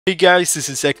Hey guys, this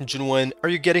is TechnoGenuine. Are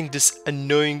you getting this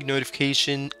annoying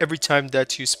notification every time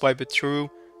that you swipe it through?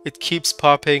 It keeps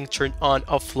popping, turn on,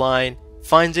 offline,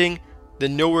 finding?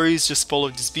 Then no worries, just follow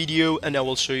this video and I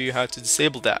will show you how to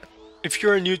disable that. If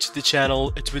you're new to the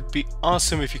channel, it would be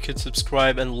awesome if you could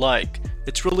subscribe and like.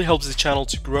 It really helps the channel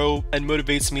to grow and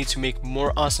motivates me to make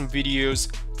more awesome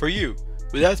videos for you.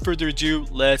 Without further ado,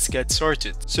 let's get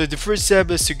started. So the first step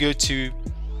is to go to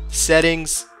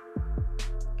Settings,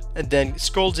 and then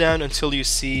scroll down until you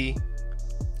see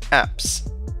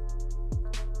Apps.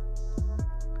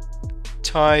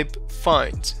 Type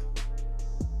Find.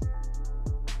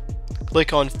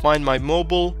 Click on Find My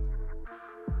Mobile,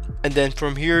 and then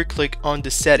from here click on the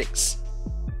Settings.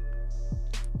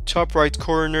 Top right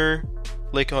corner,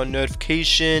 click on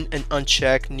Notification and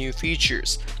uncheck New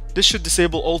Features. This should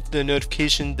disable all the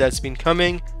notification that's been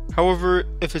coming. However,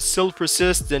 if it still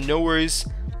persists, then no worries,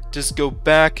 just go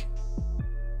back.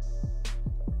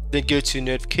 Then go to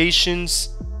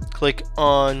Notifications, click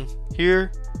on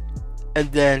here, and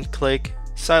then click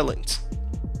Silent.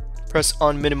 Press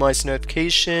on Minimize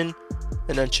Notification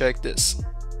and uncheck this.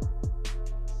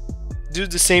 Do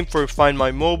the same for Find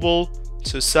My Mobile,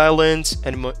 so Silent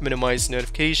and Minimize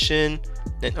Notification,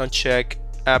 and uncheck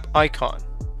App Icon.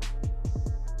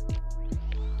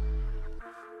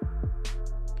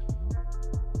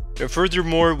 Now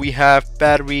furthermore, we have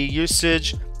battery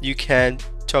usage. You can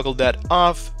toggle that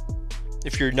off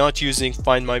if you're not using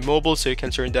Find My Mobile, so you can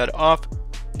turn that off.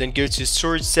 Then go to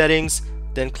Storage Settings,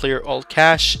 then clear all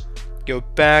cache, go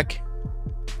back,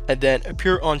 and then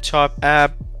Appear on Top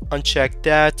app, uncheck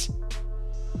that.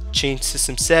 Change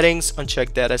System Settings,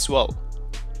 uncheck that as well.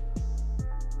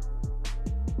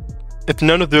 If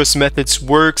none of those methods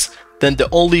works, then the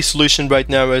only solution right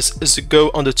now is to go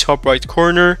on the top right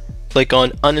corner, click on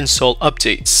Uninstall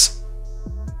Updates.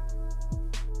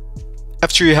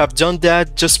 After you have done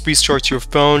that, just restart your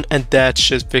phone and that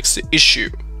should fix the issue.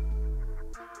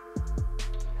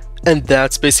 And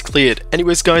that's basically it.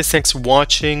 Anyways guys, thanks for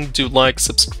watching. Do like,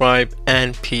 subscribe,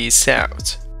 and peace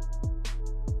out.